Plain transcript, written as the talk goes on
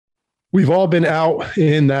We've all been out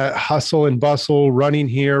in that hustle and bustle, running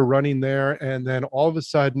here, running there, and then all of a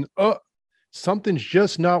sudden, oh, something's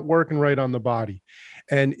just not working right on the body.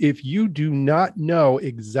 And if you do not know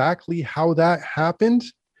exactly how that happened,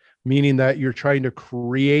 meaning that you're trying to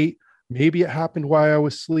create, maybe it happened while I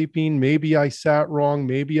was sleeping, maybe I sat wrong,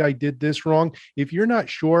 maybe I did this wrong. If you're not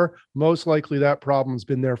sure, most likely that problem's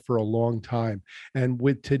been there for a long time. And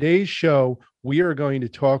with today's show, we are going to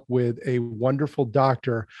talk with a wonderful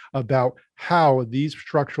doctor about how these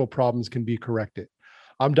structural problems can be corrected.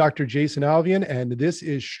 I'm Dr. Jason Alvian, and this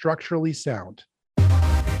is Structurally Sound.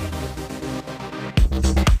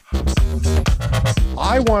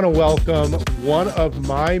 I want to welcome one of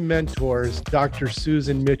my mentors, Dr.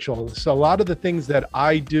 Susan Mitchell. So a lot of the things that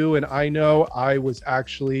I do, and I know I was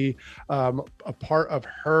actually a part of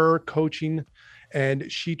her coaching,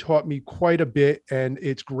 and she taught me quite a bit, and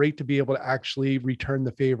it's great to be able to actually return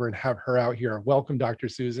the favor and have her out here. Welcome, Dr.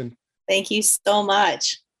 Susan. Thank you so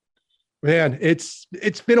much. Man, it's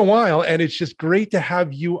been a while, and it's just great to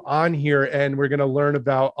have you on here, and we're going to learn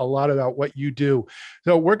about a lot about what you do.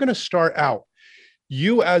 So we're going to start out.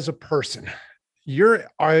 You as a person, you're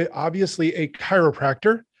obviously a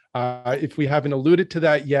chiropractor. If we haven't alluded to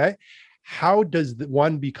that yet, how does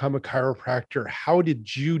one become a chiropractor? How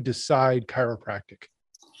did you decide chiropractic?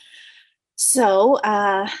 So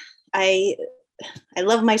I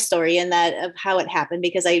love my story and that of how it happened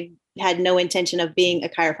because I had no intention of being a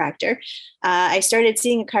chiropractor. I started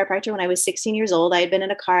seeing a chiropractor when I was 16 years old. I had been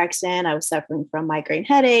in a car accident. I was suffering from migraine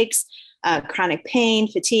headaches, chronic pain,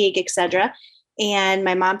 fatigue, etc. And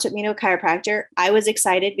my mom took me to a chiropractor. I was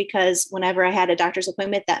excited because whenever I had a doctor's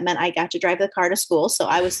appointment, that meant I got to drive the car to school. So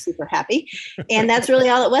I was super happy. And that's really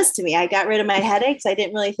all it was to me. I got rid of my headaches. I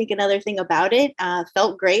didn't really think another thing about it.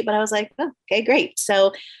 Felt great, but I was like, oh, okay, great.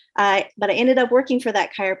 So, but I ended up working for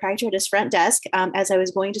that chiropractor at his front desk as I was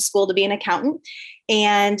going to school to be an accountant.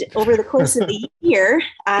 And over the course of the year,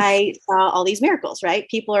 I saw all these miracles, right?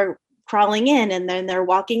 People are crawling in and then they're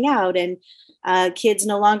walking out, and kids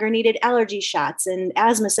no longer needed allergy shots and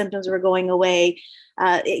asthma symptoms were going away.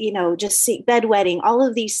 Just bedwetting, all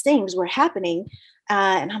of these things were happening.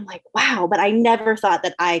 And I'm like, wow, but I never thought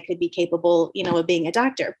that I could be capable, of being a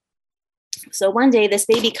doctor. So one day this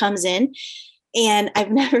baby comes in, and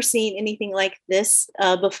I've never seen anything like this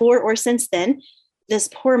before or since then. This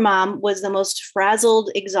poor mom was the most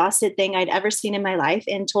frazzled, exhausted thing I'd ever seen in my life,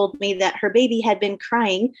 and told me that her baby had been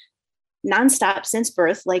crying nonstop since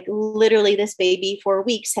birth. Like literally this baby for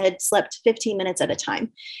weeks had slept 15 minutes at a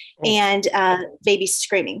time, and baby's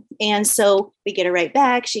screaming. And so we get her right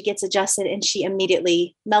back. She gets adjusted and she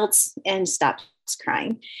immediately melts and stops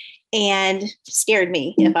crying, and scared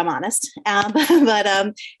me, if I'm honest.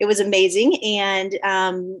 But it was amazing.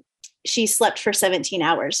 And she slept for 17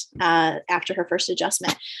 hours after her first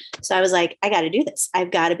adjustment. So I was like, I got to do this. I've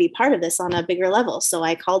got to be part of this on a bigger level. So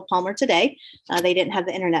I called Palmer Today. They didn't have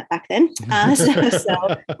the internet back then. So I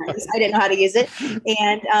didn't know how to use it.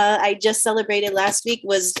 And I just celebrated last week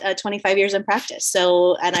was 25 years in practice.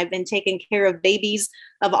 So, and I've been taking care of babies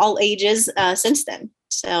of all ages since then.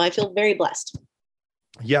 So I feel very blessed.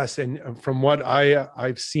 Yes. And from what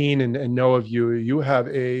I've seen and know of you, you have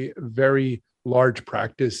a very large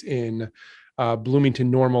practice in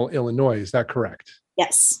Bloomington Normal, Illinois. Is that correct?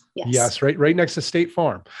 Yes. Yes. Right next to State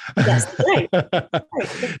Farm. Yes. Right.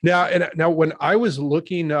 Now, when I was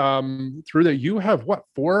looking through that, you have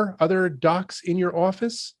 4 other docs in your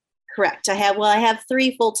office? Correct. I have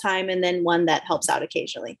 3 full-time and then one that helps out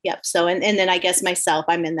occasionally. Yep. So, and then I guess myself,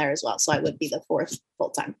 I'm in there as well. So I would be the 4th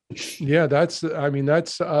full-time. Yeah. That's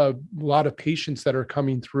a lot of patients that are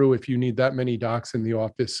coming through if you need that many docs in the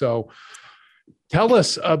office. So tell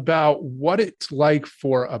us about what it's like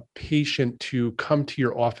for a patient to come to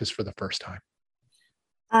your office for the first time.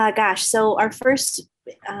 So our first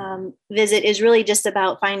visit is really just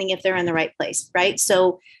about finding if they're in the right place, right?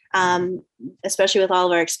 So especially with all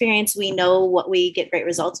of our experience, we know what we get great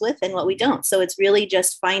results with and what we don't. So it's really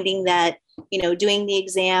just finding that, doing the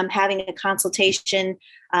exam, having a consultation,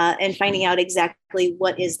 and finding out exactly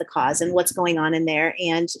what is the cause and what's going on in there.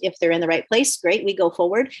 And if they're in the right place, great, we go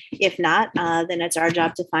forward. If not, then it's our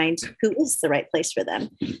job to find who is the right place for them.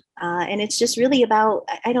 And it's just really about,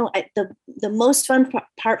 the most fun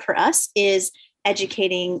part for us is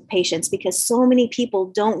educating patients, because so many people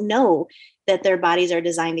don't know that their bodies are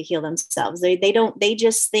designed to heal themselves. They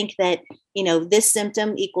just think that, this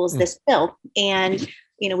symptom equals this pill. And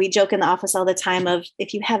we joke in the office all the time of,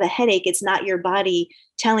 if you have a headache, it's not your body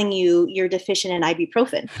telling you you're deficient in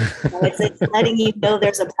ibuprofen. It's letting you know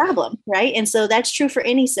there's a problem, right? And so that's true for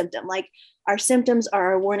any symptom. Like, our symptoms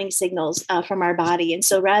are our warning signals from our body. And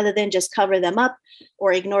so rather than just cover them up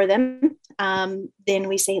or ignore them, then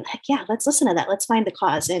we say, like, yeah, let's listen to that. Let's find the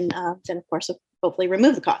cause. And then, of course, hopefully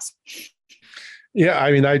remove the cause. Yeah,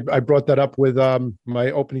 I mean, I brought that up with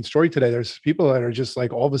my opening story today. There's people that are just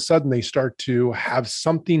like, all of a sudden they start to have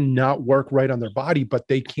something not work right on their body, but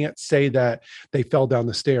they can't say that they fell down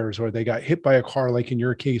the stairs or they got hit by a car, like in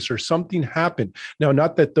your case, or something happened. Now,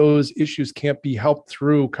 not that those issues can't be helped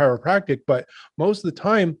through chiropractic, but most of the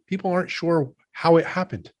time people aren't sure how it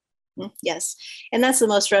happened. Yes. And that's the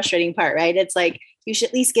most frustrating part, right? It's like, you should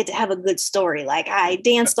at least get to have a good story. Like, I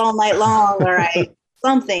danced all night long, or I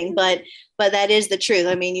something, but that is the truth.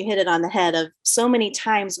 I mean, you hit it on the head. Of so many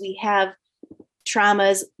times we have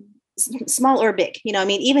traumas, small or big, I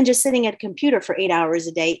mean, even just sitting at a computer for 8 hours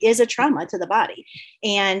a day is a trauma to the body,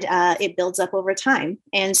 and it builds up over time.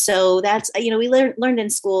 And so that's, we learned in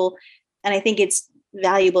school, and I think it's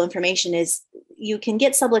valuable information, is you can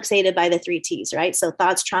get subluxated by the 3 T's, right? So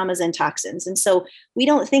thoughts, traumas, and toxins. And so we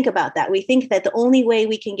don't think about that. We think that the only way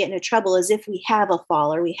we can get into trouble is if we have a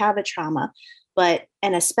fall or we have a trauma.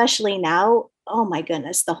 And especially now, oh my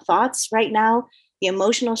goodness, the thoughts right now, the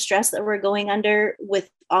emotional stress that we're going under with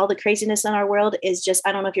all the craziness in our world is just,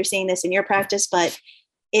 I don't know if you're seeing this in your practice, but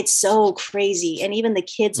it's so crazy. And even the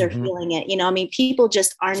kids are feeling it. I mean, people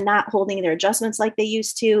just are not holding their adjustments like they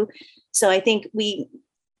used to. So I think we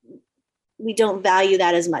don't value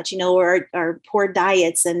that as much, or our poor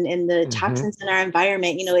diets and the toxins in our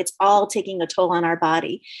environment, it's all taking a toll on our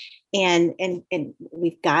body. And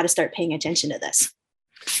we've got to start paying attention to this.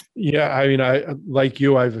 Yeah. I mean,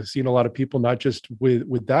 I've seen a lot of people, not just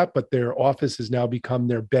with that, but their office has now become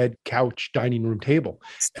their bed, couch, dining room table,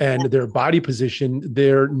 and their body position,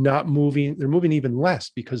 they're not moving. They're moving even less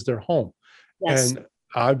because they're home. Yes. And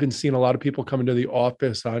I've been seeing a lot of people come into the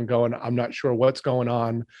office and going, I'm not sure what's going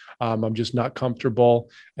on. I'm just not comfortable.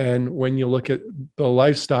 And when you look at the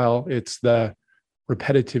lifestyle, it's the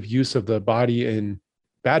repetitive use of the body in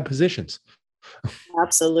bad positions.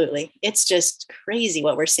 Absolutely. It's just crazy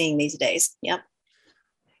what we're seeing these days. Yep.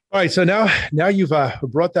 All right. So now you've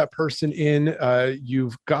brought that person in,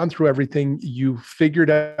 you've gone through everything, you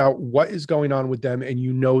figured out what is going on with them, and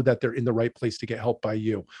you know that they're in the right place to get help by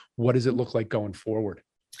you. What does it look like going forward?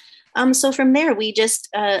 So from there, we just,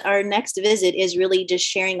 our next visit is really just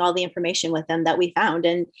sharing all the information with them that we found,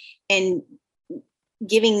 and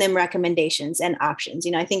giving them recommendations and options.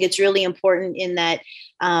 I think it's really important in that,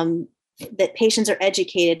 that patients are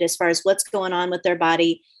educated as far as what's going on with their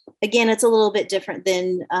body. Again, it's a little bit different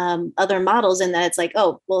than other models in that it's like,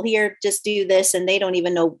 oh, well, here, just do this. And they don't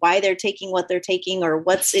even know why they're taking what they're taking or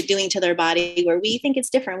what's it doing to their body, where we think it's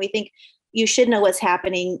different. We think you should know what's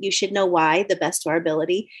happening. You should know why, the best of our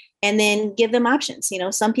ability, and then give them options.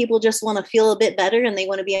 Some people just want to feel a bit better and they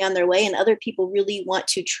want to be on their way, and other people really want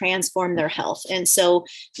to transform their health. And so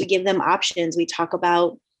we give them options. We talk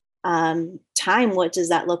about time. What does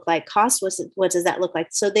that look like? Cost. What does that look like?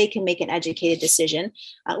 So they can make an educated decision.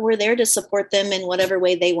 We're there to support them in whatever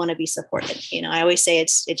way they want to be supported. I always say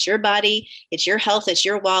it's your body, it's your health, it's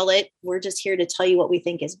your wallet. We're just here to tell you what we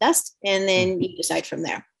think is best, and then you decide from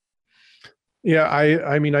there. Yeah,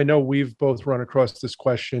 I mean, I know we've both run across this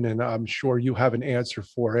question, and I'm sure you have an answer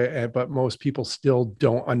for it, but most people still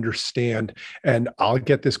don't understand. And I'll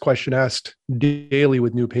get this question asked daily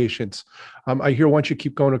with new patients. I hear once you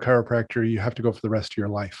keep going to chiropractor, you have to go for the rest of your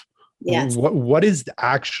life. Yes. What is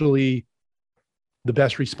actually the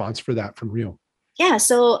best response for that from you? Yeah,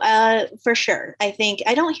 so for sure. I think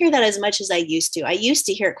I don't hear that as much as I used to. I used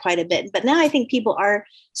to hear it quite a bit, but now I think people are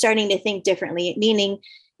starting to think differently, meaning,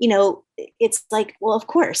 it's like, well, of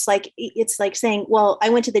course, like, it's like saying, well, I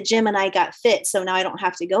went to the gym and I got fit, so now I don't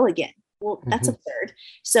have to go again. Well, that's absurd.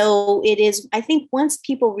 So it is, I think once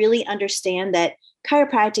people really understand that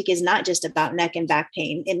chiropractic is not just about neck and back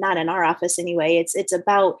pain, and not in our office anyway, it's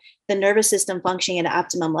about the nervous system functioning at an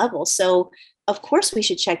optimum level. So of course we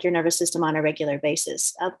should check your nervous system on a regular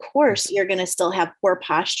basis. Of course, you're going to still have poor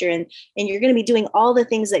posture, and you're going to be doing all the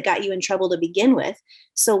things that got you in trouble to begin with.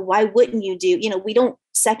 So why wouldn't you do, we don't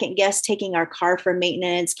second guess taking our car for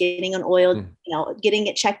maintenance, getting an oil, getting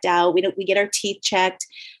it checked out. We get our teeth checked.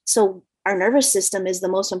 So our nervous system is the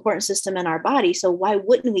most important system in our body. So why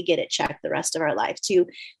wouldn't we get it checked the rest of our life to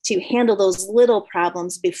handle those little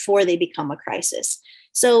problems before they become a crisis?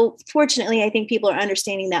 So fortunately, I think people are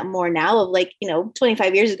understanding that more now. Of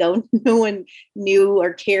 25 years ago, no one knew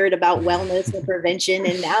or cared about wellness and prevention.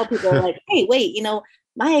 And now people are like, hey, wait,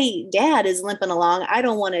 my dad is limping along. I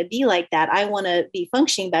don't want to be like that. I want to be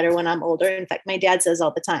functioning better when I'm older. In fact, my dad says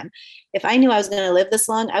all the time, if I knew I was going to live this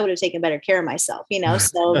long, I would have taken better care of myself, you know?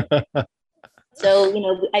 So,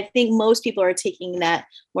 I think most people are taking that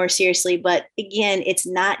more seriously, but again, it's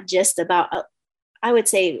not just about, I would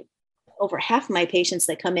say over half of my patients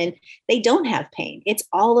that come in, they don't have pain. It's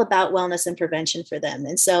all about wellness and prevention for them.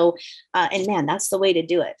 And so, and man, that's the way to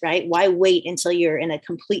do it, right? Why wait until you're in a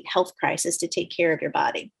complete health crisis to take care of your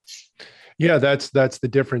body? Yeah, that's the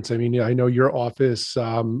difference. I mean, I know your office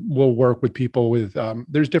will work with people with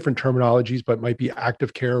there's different terminologies, but might be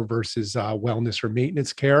active care versus wellness or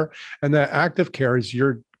maintenance care. And that active care is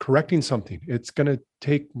you're correcting something. It's going to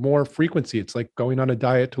take more frequency. It's like going on a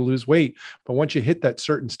diet to lose weight. But once you hit that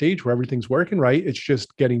certain stage where everything's working right, it's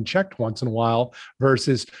just getting checked once in a while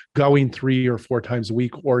versus going 3 or 4 times a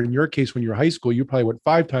week. Or in your case, when you're high school, you probably went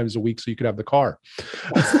 5 times a week so you could have the car.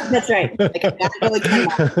 That's right.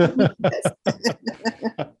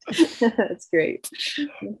 That's great.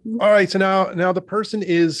 All right. So now the person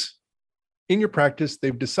is in your practice,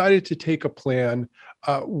 they've decided to take a plan.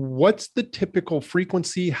 What's the typical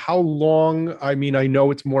frequency? How long? I mean, I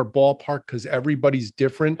know it's more ballpark because everybody's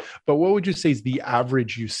different, but what would you say is the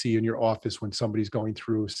average you see in your office when somebody's going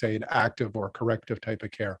through, say, an active or corrective type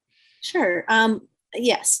of care? Sure.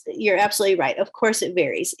 Yes, you're absolutely right. Of course, it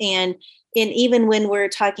varies. And even when we're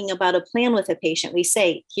talking about a plan with a patient, we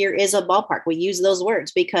say, here is a ballpark. We use those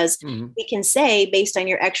words because we can say, based on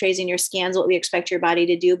your x-rays and your scans, what we expect your body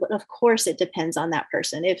to do. But of course, it depends on that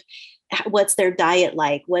person. What's their diet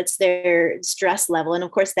like? What's their stress level? And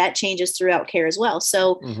of course, that changes throughout care as well.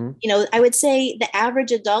 So, I would say the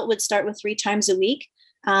average adult would start with 3 times a week.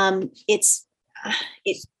 It's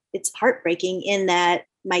heartbreaking in that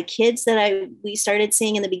my kids that we started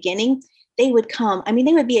seeing in the beginning, they would come. I mean,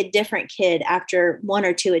 they would be a different kid after 1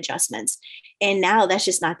 or 2 adjustments. And now that's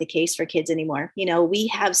just not the case for kids anymore. We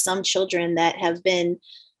have some children that have been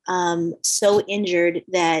so injured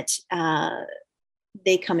that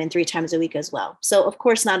they come in 3 times a week as well. So of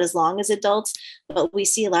course, not as long as adults, but we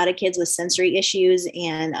see a lot of kids with sensory issues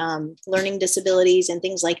and learning disabilities and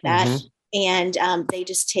things like that. And they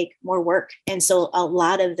just take more work. And so a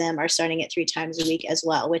lot of them are starting at 3 times a week as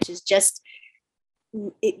well, which is just,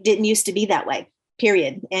 it didn't used to be that way,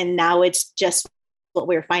 period. And now it's just what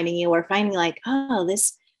we're finding. We're finding like, oh,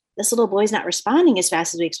 this little boy's not responding as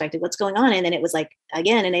fast as we expected. What's going on? And then it was like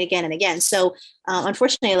again and again and again. So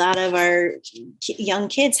unfortunately, a lot of our young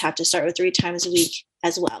kids have to start with 3 times a week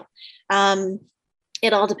as well.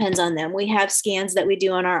 It all depends on them. We have scans that we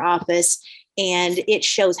do in our office, and it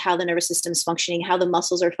shows how the nervous system is functioning, how the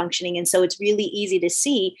muscles are functioning. And so it's really easy to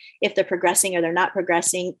see if they're progressing or they're not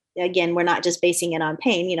progressing. Again, we're not just basing it on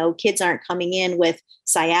pain. Kids aren't coming in with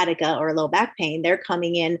sciatica or low back pain. They're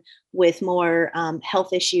coming in with more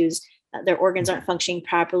health issues. Their organs aren't functioning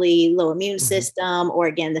properly, low immune system, or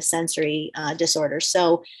again, the sensory disorders.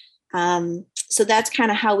 So that's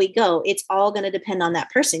kind of how we go. It's all going to depend on that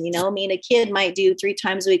person. A kid might do 3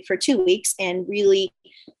 times a week for 2 weeks and really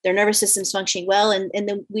their nervous system's functioning well. And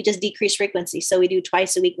then we just decrease frequency. So we do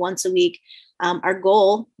twice a week, once a week. Our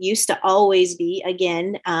goal used to always be,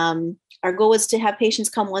 again, our goal was to have patients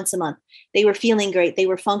come once a month. They were feeling great. They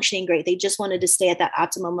were functioning great. They just wanted to stay at that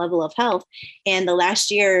optimum level of health. And the last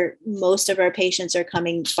year, most of our patients are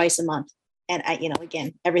coming twice a month. And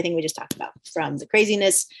again, everything we just talked about, from the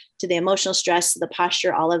craziness to the emotional stress, to the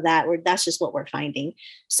posture, all of that, that's just what we're finding.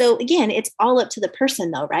 So again, it's all up to the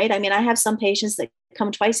person though, right? I mean, I have some patients that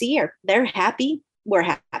come twice a year. They're happy. We're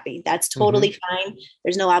happy. That's totally fine.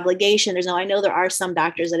 There's no obligation. I know there are some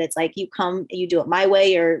doctors that it's like, you come, you do it my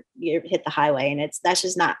way or you hit the highway. And that's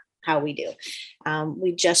just not how we do.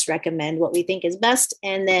 We just recommend what we think is best.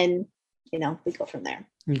 And then, we go from there.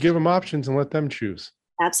 You give them options and let them choose.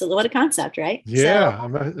 Absolutely. What a concept, right? Yeah. So,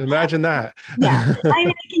 imagine that. Yeah.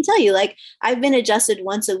 I can tell you, like, I've been adjusted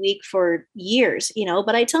once a week for years,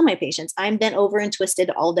 but I tell my patients I'm bent over and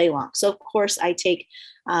twisted all day long. So of course I take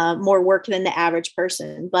more work than the average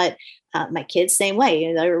person, but my kids, same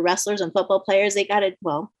way. They were wrestlers and football players. They got it.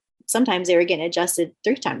 Well, sometimes they were getting adjusted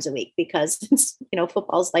 3 times a week because it's,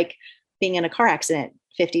 football's like being in a car accident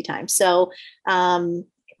 50 times. So,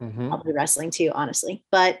 I'll be wrestling too, honestly.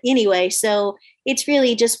 But anyway, so it's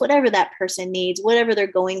really just whatever that person needs, whatever they're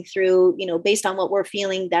going through, based on what we're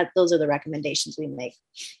feeling, those are the recommendations we make.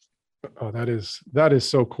 Oh, that is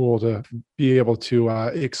so cool to be able to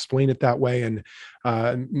explain it that way, and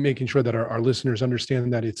making sure that our listeners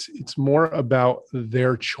understand that it's more about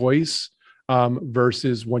their choice.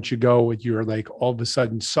 Versus once you go, you're like all of a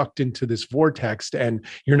sudden sucked into this vortex and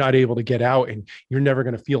you're not able to get out, and you're never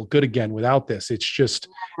going to feel good again without this. It's just,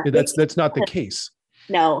 that's not the case.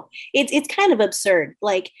 No, it's kind of absurd.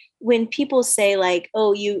 Like when people say like,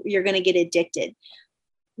 oh, you're going to get addicted.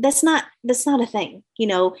 That's not a thing.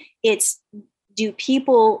 It's, do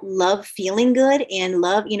people love feeling good and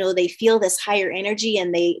love, they feel this higher energy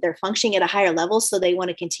and they're functioning at a higher level. So they want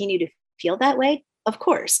to continue to feel that way. Of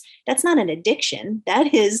course, that's not an addiction.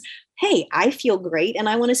 That is, hey, I feel great and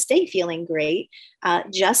I want to stay feeling great.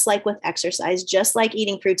 Just like with exercise, just like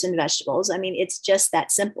eating fruits and vegetables. I mean, it's just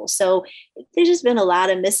that simple. So there's just been a lot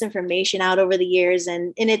of misinformation out over the years,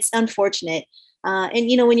 and it's unfortunate.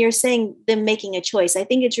 And when you're saying them making a choice, I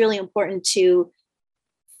think it's really important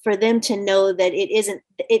for them to know that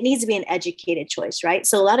it needs to be an educated choice, right?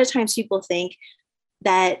 So a lot of times people think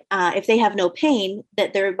that if they have no pain,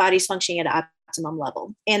 that their body's functioning at optimum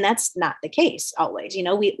level. And that's not the case always.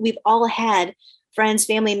 We've all had friends,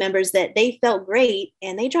 family members that they felt great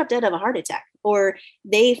and they dropped dead of a heart attack, or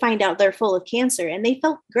they find out they're full of cancer and they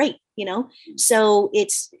felt great, So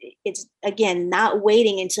it's again, not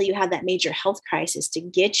waiting until you have that major health crisis to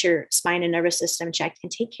get your spine and nervous system checked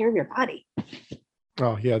and take care of your body.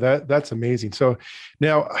 Oh yeah, that's amazing. So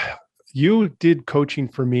now you did coaching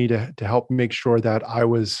for me to help make sure that I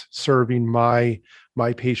was serving my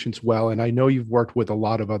patients well. And I know you've worked with a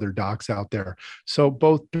lot of other docs out there. So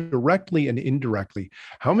both directly and indirectly,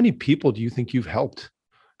 how many people do you think you've helped?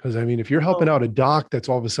 Because I mean, if you're helping out a doc that's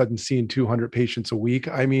all of a sudden seeing 200 patients a week,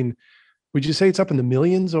 I mean, would you say it's up in the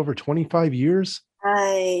millions over 25 years?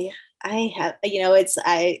 I have,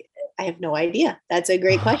 I have no idea. That's a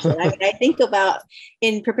great question. I mean, I think about,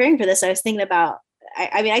 in preparing for this, I was thinking about,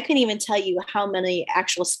 I mean, I couldn't even tell you how many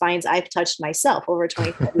actual spines I've touched myself over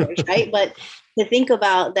 25 years, right? But to think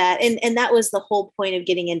about that, and that was the whole point of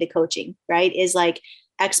getting into coaching, right? Is like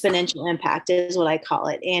exponential impact is what I call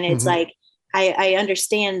it. And it's like, I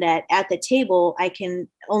understand that at the table, I can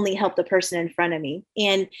only help the person in front of me.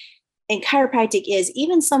 And chiropractic is,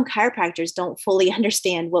 even some chiropractors don't fully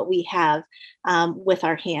understand what we have with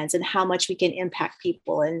our hands and how much we can impact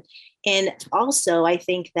people. And also, I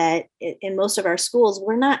think that in most of our schools,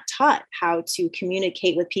 we're not taught how to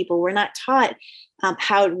communicate with people. We're not taught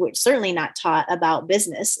we're certainly not taught about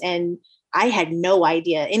business. And I had no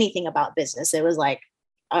idea anything about business. It was like,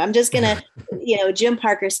 I'm just going to, Jim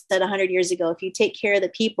Parker said 100 years ago, if you take care of the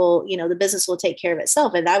people, the business will take care of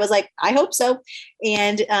itself. And I was like, I hope so.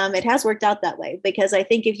 And it has worked out that way, because I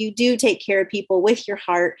think if you do take care of people with your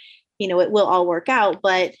heart, it will all work out.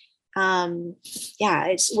 But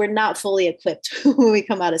we're not fully equipped when we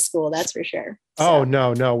come out of school. That's for sure. So. Oh,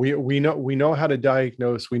 no. We know how to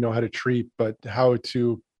diagnose, we know how to treat, but how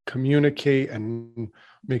to communicate and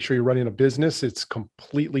make sure you're running a business, it's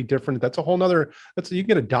completely different. That's a whole nother, you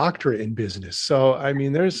get a doctorate in business. So, I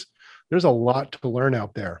mean, there's a lot to learn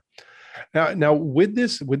out there. Now with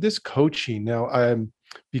this coaching now,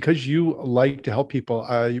 because you like to help people,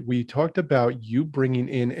 we talked about you bringing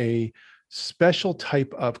in a special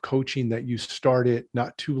type of coaching that you started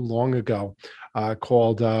not too long ago,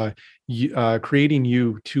 called Creating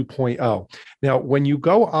You 2.0. Now, when you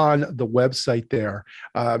go on the website there,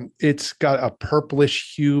 it's got a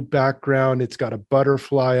purplish hue background. It's got a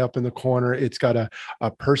butterfly up in the corner. It's got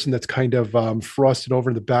a person that's kind of frosted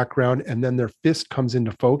over in the background, and then their fist comes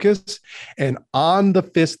into focus. And on the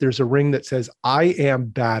fist, there's a ring that says, "I am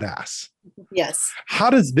badass." Yes. How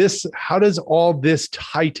does all this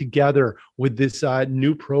tie together with this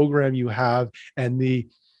new program you have, and the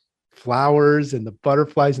flowers and the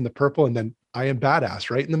butterflies and the purple, and then "I am badass"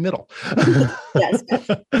 right in the middle? Yes.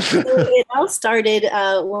 So it all started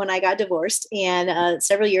when I got divorced, and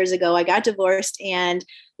several years ago I got divorced, and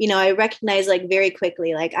I recognized like very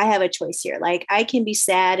quickly, like I have a choice here. Like I can be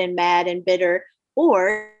sad and mad and bitter,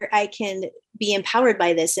 or I can be empowered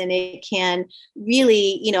by this. And it can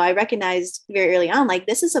really, I recognized very early on, like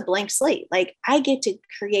this is a blank slate. Like I get to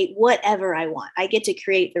create whatever I want. I get to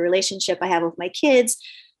create the relationship I have with my kids,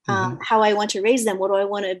 how I want to raise them. What do I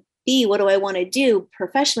want to be? What do I want to do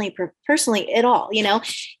professionally, personally, it all,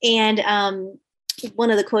 And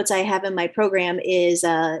one of the quotes I have in my program is,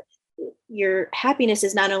 your happiness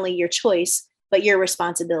is not only your choice, but your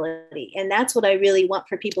responsibility. And that's what I really want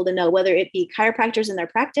for people to know, whether it be chiropractors in their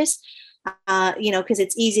practice, because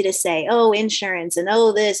it's easy to say, oh, insurance and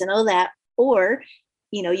oh, this and oh, that, or,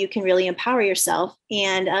 you can really empower yourself.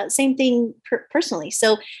 And same thing personally.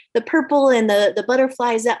 So the purple and the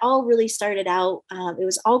butterflies, that all really started out, it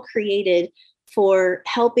was all created for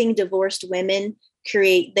helping divorced women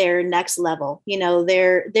create their next level,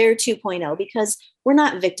 their 2.0, because we're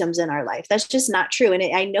not victims in our life. That's just not true. And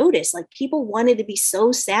I noticed like people wanted to be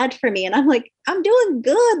so sad for me. And I'm like, I'm doing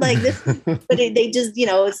good. Like this, but they just,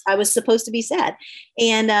 I was supposed to be sad.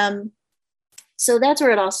 And So that's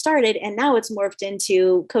where it all started. And now it's morphed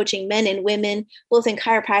into coaching men and women, both in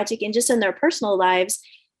chiropractic and just in their personal lives.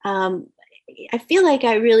 Um, I feel like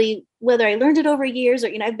I really, whether I learned it over years or,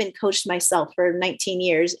 I've been coached myself for 19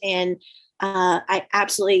 years, and I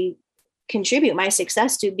absolutely contribute my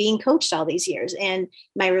success to being coached all these years, and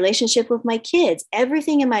my relationship with my kids,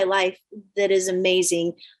 everything in my life that is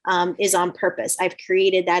amazing is on purpose. I've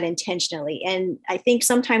created that intentionally. And I think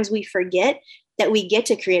sometimes we forget that we get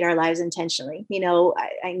to create our lives intentionally.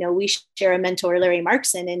 I know we share a mentor, Larry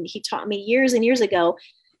Markson, and he taught me years and years ago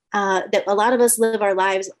that a lot of us live our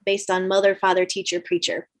lives based on mother, father, teacher,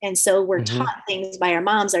 preacher. And so we're taught things by our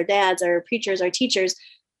moms, our dads, our preachers, our teachers,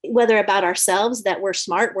 whether about ourselves, that we're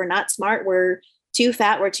smart, we're not smart, we're too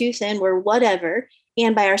fat, we're too thin, we're whatever,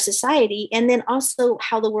 and by our society. And then also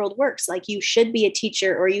how the world works. Like, you should be a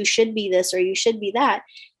teacher, or you should be this, or you should be that.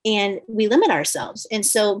 And we limit ourselves. And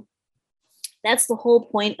so that's the whole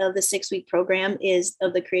point of the 6-week program, is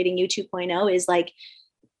of the Creating You 2.0, is like,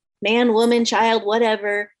 man, woman, child,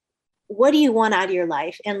 whatever, what do you want out of your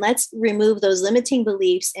life? And let's remove those limiting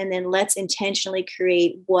beliefs, and then let's intentionally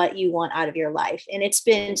create what you want out of your life. And it's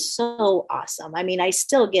been so awesome. I mean, I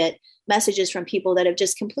still get messages from people that have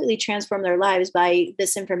just completely transformed their lives by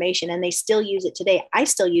this information, and they still use it today. I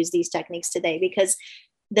still use these techniques today, because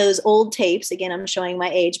those old tapes, again, I'm showing my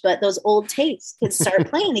age, but those old tapes can start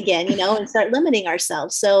playing again, and start limiting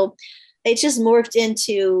ourselves. So it's just morphed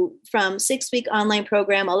into, from 6-week online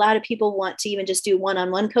program. A lot of people want to even just do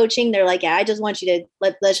one-on-one coaching. They're like, yeah, I just want you to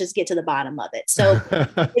let's just get to the bottom of it. So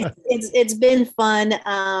it's been fun.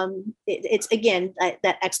 It's again,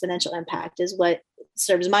 that exponential impact is what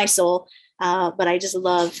serves my soul. But I just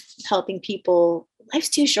love helping people. Life's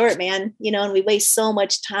too short, man, and we waste so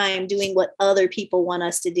much time doing what other people want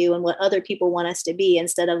us to do and what other people want us to be,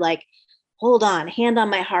 instead of like, hold on, hand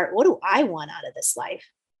on my heart, what do I want out of this life?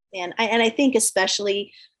 And I think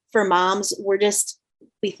especially for moms,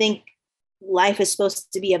 we think life is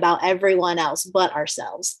supposed to be about everyone else but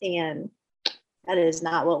ourselves. And that is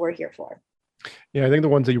not what we're here for. Yeah, I think the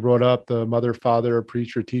ones that you brought up, the mother, father,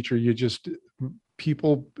 preacher, teacher,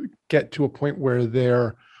 people get to a point where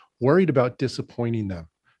they're worried about disappointing them.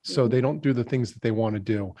 So they don't do the things that they want to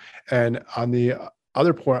do. And on the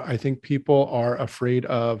other part, I think people are afraid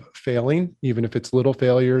of failing, even if it's little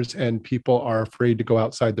failures, and people are afraid to go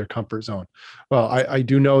outside their comfort zone. Well, I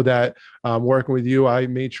do know that working with you, I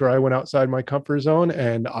made sure I went outside my comfort zone,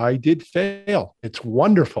 and I did fail. It's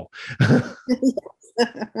wonderful.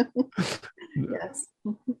 Yes.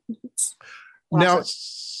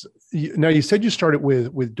 Now you said you started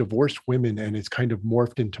with divorced women, and it's kind of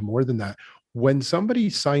morphed into more than that. When somebody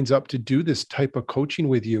signs up to do this type of coaching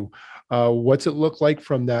with you, what's it look like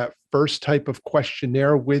from that first type of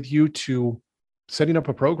questionnaire with you to setting up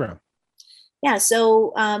a program? Yeah.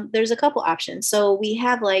 So there's a couple options. So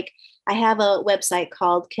I have a website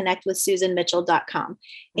called connectwithsusanmitchell.com.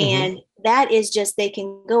 And that is just, they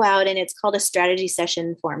can go out, and it's called a strategy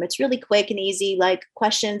session form. It's really quick and easy, like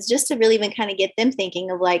questions just to really even kind of get them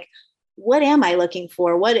thinking of like, what am I looking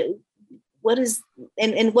for? What is,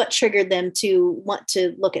 and what triggered them to want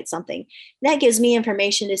to look at something. That gives me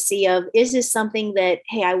information to see of, is this something that,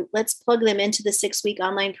 hey, let's plug them into the 6-week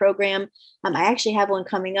online program. I actually have one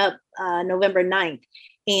coming up November 9th,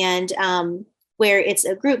 and where it's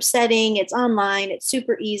a group setting, it's online, it's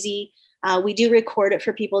super easy. We do record it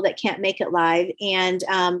for people that can't make it live, and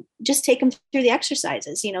just take them through the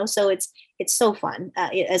exercises, so it's so fun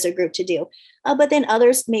as a group to do. But then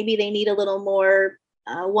others, maybe they need a little more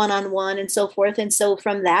one-on-one and so forth. And so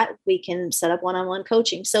from that, we can set up one-on-one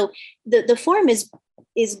coaching. So the form is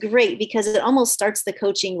great, because it almost starts the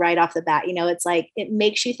coaching right off the bat. It's like, it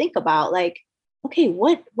makes you think about like, okay,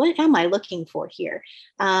 what am I looking for here?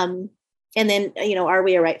 And then, are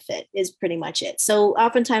we a right fit is pretty much it. So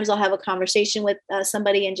oftentimes I'll have a conversation with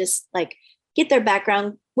somebody and just like get their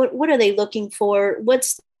background. What are they looking for?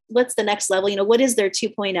 What's the next level? What is their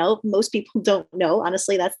 2.0? Most people don't know.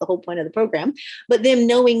 Honestly, that's the whole point of the program. But them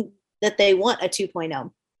knowing that they want a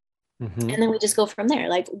 2.0. And then we just go from there.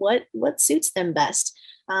 Like what suits them best,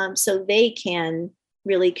 so they can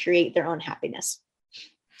really create their own happiness.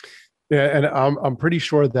 Yeah, and I'm pretty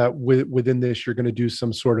sure that within this, you're going to do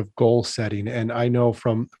some sort of goal setting. And I know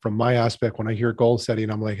from my aspect, when I hear goal setting,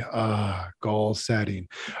 I'm like, goal setting.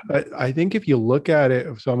 I think if you look at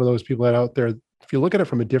it, some of those people that are out there, if you look at it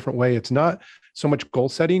from a different way, it's not so much goal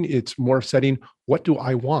setting, it's more setting, what do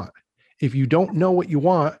I want? If you don't know what you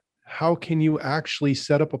want, how can you actually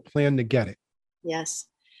set up a plan to get it? Yes,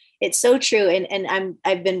 it's so true. And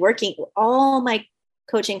I've been working, all my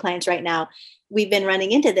coaching clients right now, we've been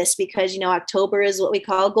running into this because, October is what we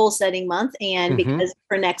call goal setting month. And because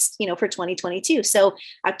for next, for 2022. So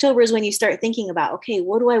October is when you start thinking about, okay,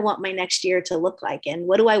 what do I want my next year to look like? And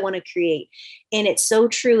what do I want to create? And it's so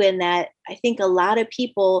true in that I think a lot of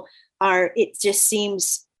people it just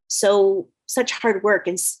seems such hard work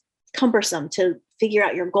and cumbersome to figure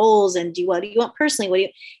out your goals and what do you want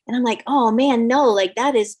personally? And I'm like, oh man, no, like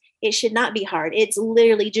it should not be hard. It's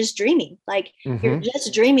literally just dreaming. Like you're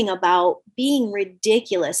just dreaming about being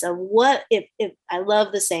ridiculous of what, if I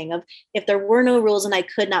love the saying of, if there were no rules and I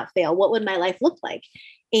could not fail, what would my life look like?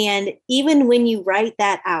 And even when you write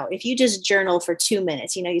that out, if you just journal for 2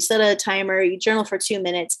 minutes, you set a timer, you journal for 2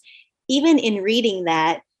 minutes, even in reading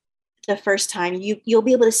that the first time, you'll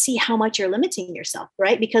be able to see how much you're limiting yourself,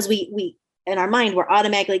 right? Because we in our mind, we're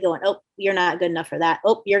automatically going, oh, you're not good enough for that.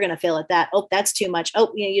 Oh, you're going to fail at that. Oh, that's too much.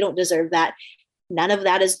 Oh, you don't deserve that. None of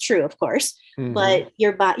that is true, of course, but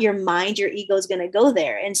your mind, your ego is going to go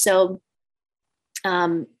there. And so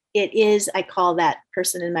it is, I call that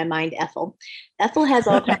person in my mind, Ethel. Ethel has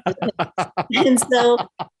all kinds of things. And so,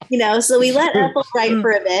 so we let Ethel write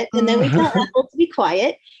for a bit and then we tell Ethel to be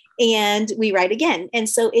quiet. And we write again. And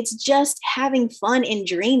so it's just having fun and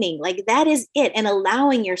dreaming. Like that is it. And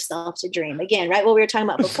allowing yourself to dream again, right? What we were talking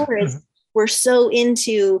about before is we're so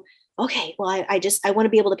into, okay, well, I want to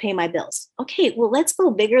be able to pay my bills. Okay, well, let's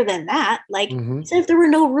go bigger than that. Like if there were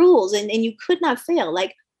no rules and you could not fail,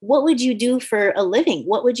 like what would you do for a living?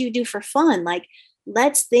 What would you do for fun? Like,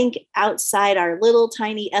 let's think outside our little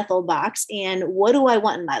tiny Ethel box. And what do I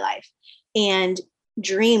want in my life? And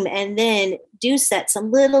dream, and then do set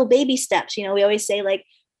some little baby steps. We always say like,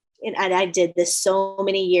 and I did this for so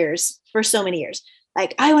many years,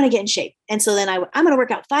 like I want to get in shape. And so then I'm going to work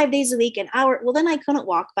out 5 days a week, an hour. Well, then I couldn't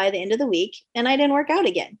walk by the end of the week and I didn't work out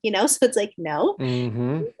again, so it's like, no,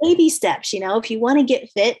 baby steps, if you want to get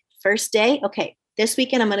fit first day, okay, this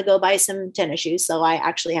weekend, I'm going to go buy some tennis shoes. So I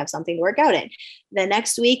actually have something to work out in. The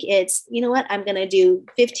next week, it's, I'm going to do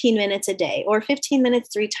 15 minutes a day or 15 minutes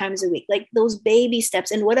 3 times a week, like those baby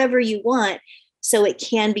steps and whatever you want. So it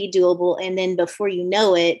can be doable. And then before you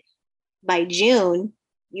know it, by June,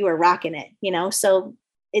 you are rocking it, so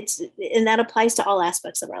and that applies to all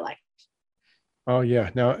aspects of our life. Oh, yeah.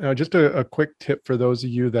 Now just a quick tip for those of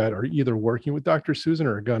you that are either working with Dr. Susan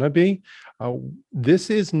or are going to be, this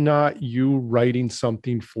is not you writing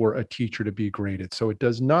something for a teacher to be graded. So it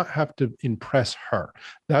does not have to impress her.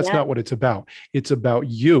 That's not what it's about. It's about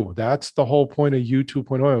you. That's the whole point of You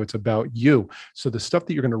 2.0. It's about you. So the stuff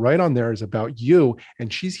that you're going to write on there is about you.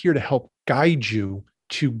 And she's here to help guide you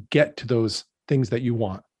to get to those things that you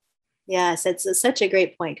want. Yes, it's such a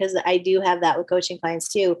great point because I do have that with coaching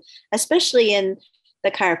clients too, especially in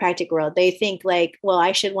the chiropractic world. They think like, well,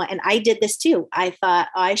 I should want, and I did this too. I thought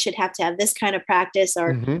I should have to have this kind of practice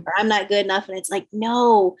or I'm not good enough. And it's like,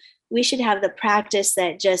 no, we should have the practice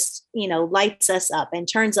that just, lights us up and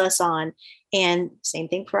turns us on. And same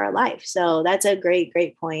thing for our life. So that's a great,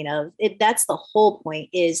 great point of it. That's the whole point,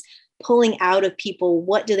 is pulling out of people,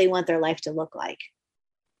 what do they want their life to look like?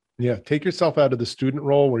 Yeah. Take yourself out of the student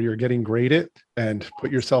role where you're getting graded and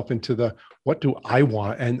put yourself into the, what do I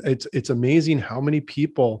want? And it's amazing how many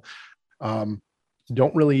people don't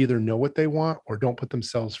really either know what they want or don't put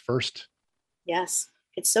themselves first. Yes,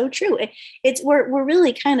 it's so true. We're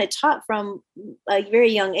really kind of taught from a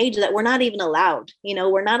very young age that we're not even allowed,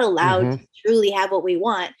 we're not allowed to truly have what we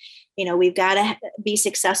want. We've got to be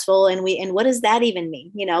successful. And what does that even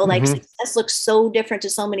mean? Like success looks so different to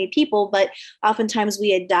so many people, but oftentimes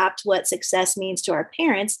we adopt what success means to our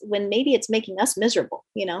parents when maybe it's making us miserable,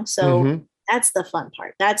 so that's the fun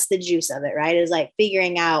part. That's the juice of it, right? Is like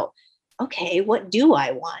figuring out, okay, what do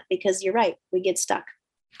I want? Because you're right. We get stuck.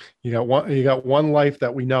 You got one life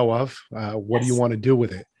that we know of. What do you want to do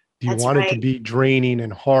with it? Do you want it to be draining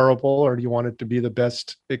and horrible, or do you want it to be the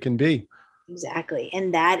best it can be? Exactly.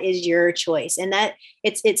 And that is your choice. And that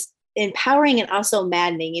it's empowering and also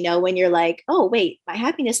maddening, when you're like, oh, wait, my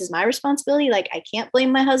happiness is my responsibility. Like I can't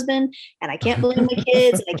blame my husband and I can't blame my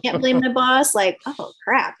kids and I can't blame my boss. Like, oh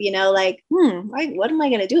crap, like, what am I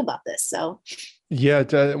going to do about this? So yeah,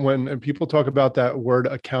 when people talk about that word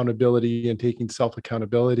accountability and taking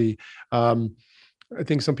self-accountability, I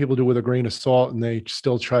think some people do with a grain of salt, and they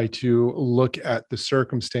still try to look at the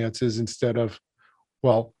circumstances instead of,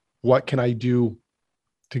 well, what can I do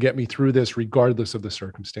to get me through this regardless of the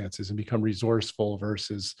circumstances, and become resourceful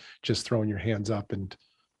versus just throwing your hands up and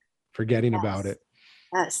forgetting about it.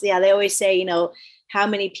 Yes. Yeah. They always say, how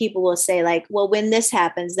many people will say like, well, when this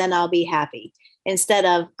happens, then I'll be happy, instead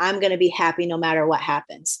of I'm going to be happy no matter what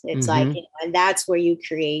happens. It's like, and that's where you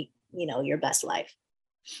create, your best life.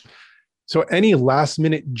 So any last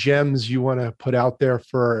minute gems you want to put out there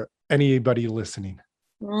for anybody listening?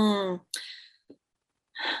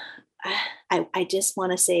 I just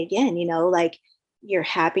want to say again, like your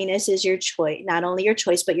happiness is your choice, not only your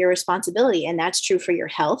choice, but your responsibility. And that's true for your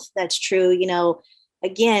health. That's true,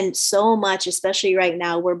 again, so much, especially right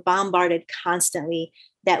now, we're bombarded constantly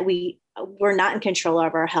that we're not in control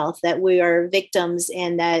of our health, that we are victims,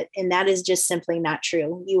 and that is just simply not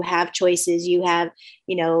true. You have choices, you have,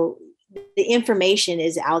 the information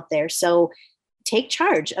is out there. So take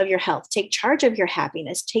charge of your health, take charge of your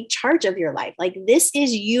happiness, take charge of your life. Like, this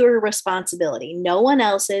is your responsibility, no one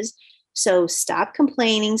else's. So stop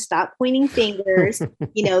complaining, stop pointing fingers,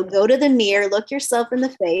 go to the mirror, look yourself in the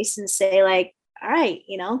face and say, like, all right,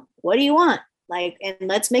 what do you want? Like, and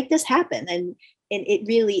let's make this happen. And it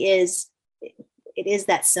really is, it is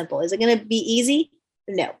that simple. Is it going to be easy?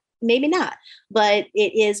 No, maybe not, but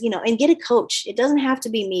it is, and get a coach. It doesn't have to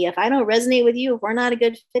be me. If I don't resonate with you, if we're not a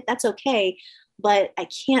good fit, that's okay. But I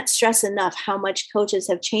can't stress enough how much coaches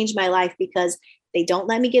have changed my life, because they don't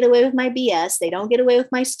let me get away with my BS. They don't get away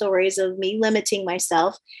with my stories of me limiting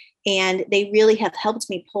myself. And they really have helped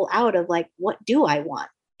me pull out of, like, what do I want?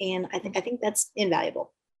 And I think that's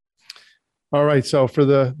invaluable. All right. So for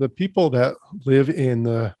the people that live in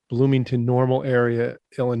the Bloomington Normal area,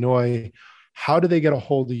 Illinois, how do they get a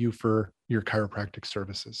hold of you for your chiropractic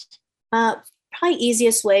services? Probably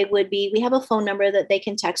easiest way would be, we have a phone number that they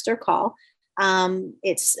can text or call.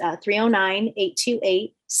 It's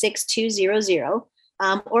 309-828-6200.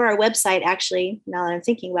 Or our website, actually, now that I'm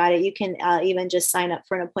thinking about it, you can even just sign up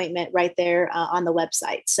for an appointment right there on the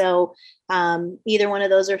website. So either one of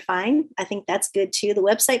those are fine. I think that's good too. The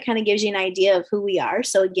website kind of gives you an idea of who we are.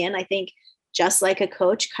 So again, I think just like a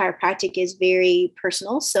coach, chiropractic is very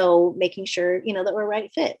personal. So making sure, that we're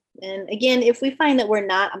right fit. And again, if we find that we're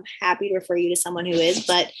not, I'm happy to refer you to someone who is,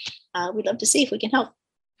 but we'd love to see if we can help.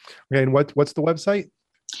 Okay. And what's the website?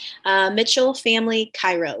 Mitchell Family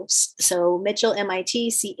Chiro. So Mitchell,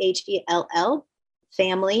 MITCHELL,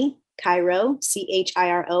 Family Chiro,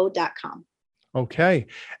 CHIRO.com. Okay.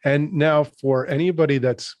 And now for anybody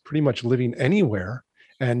that's pretty much living anywhere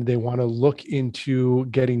and they want to look into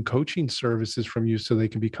getting coaching services from you so they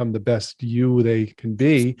can become the best you they can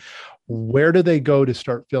be, where do they go to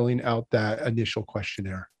start filling out that initial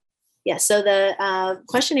questionnaire? Yeah. So the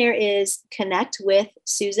questionnaire is Connect with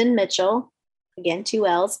Susan Mitchell, again, 2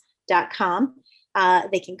 L's.com.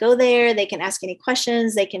 They can go there, they can ask any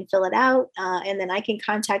questions, they can fill it out, and then I can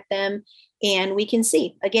contact them and we can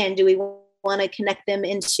see, again, do we want to connect them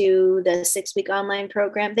into the 6-week online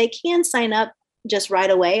program? They can sign up just right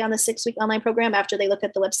away on the 6-week online program after they look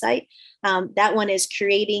at the website. That one is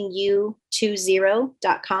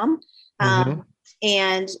creatingyou20.com.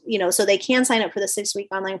 And, so they can sign up for the 6-week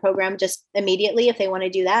online program just immediately if they want to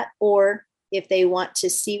do that, or if they want to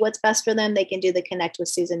see what's best for them, they can do the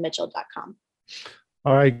connectwithsusanmitchell.com.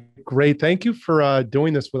 All right, great. Thank you for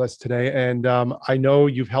doing this with us today. And I know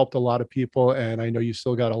you've helped a lot of people, and I know you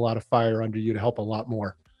still got a lot of fire under you to help a lot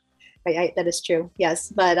more. That is true. Yes.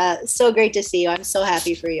 But so great to see you. I'm so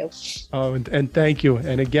happy for you. Oh, and thank you.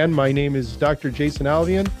 And again, my name is Dr. Jason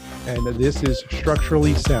Alvian, and this is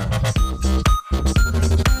Structurally Sound.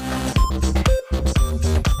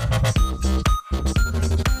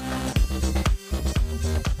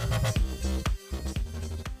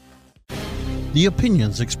 The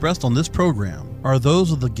opinions expressed on this program are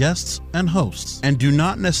those of the guests and hosts and do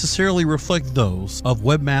not necessarily reflect those of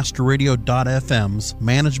WebmasterRadio.fm's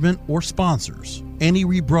management or sponsors. Any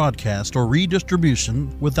rebroadcast or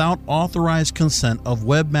redistribution without authorized consent of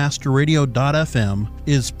WebmasterRadio.fm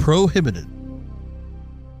is prohibited.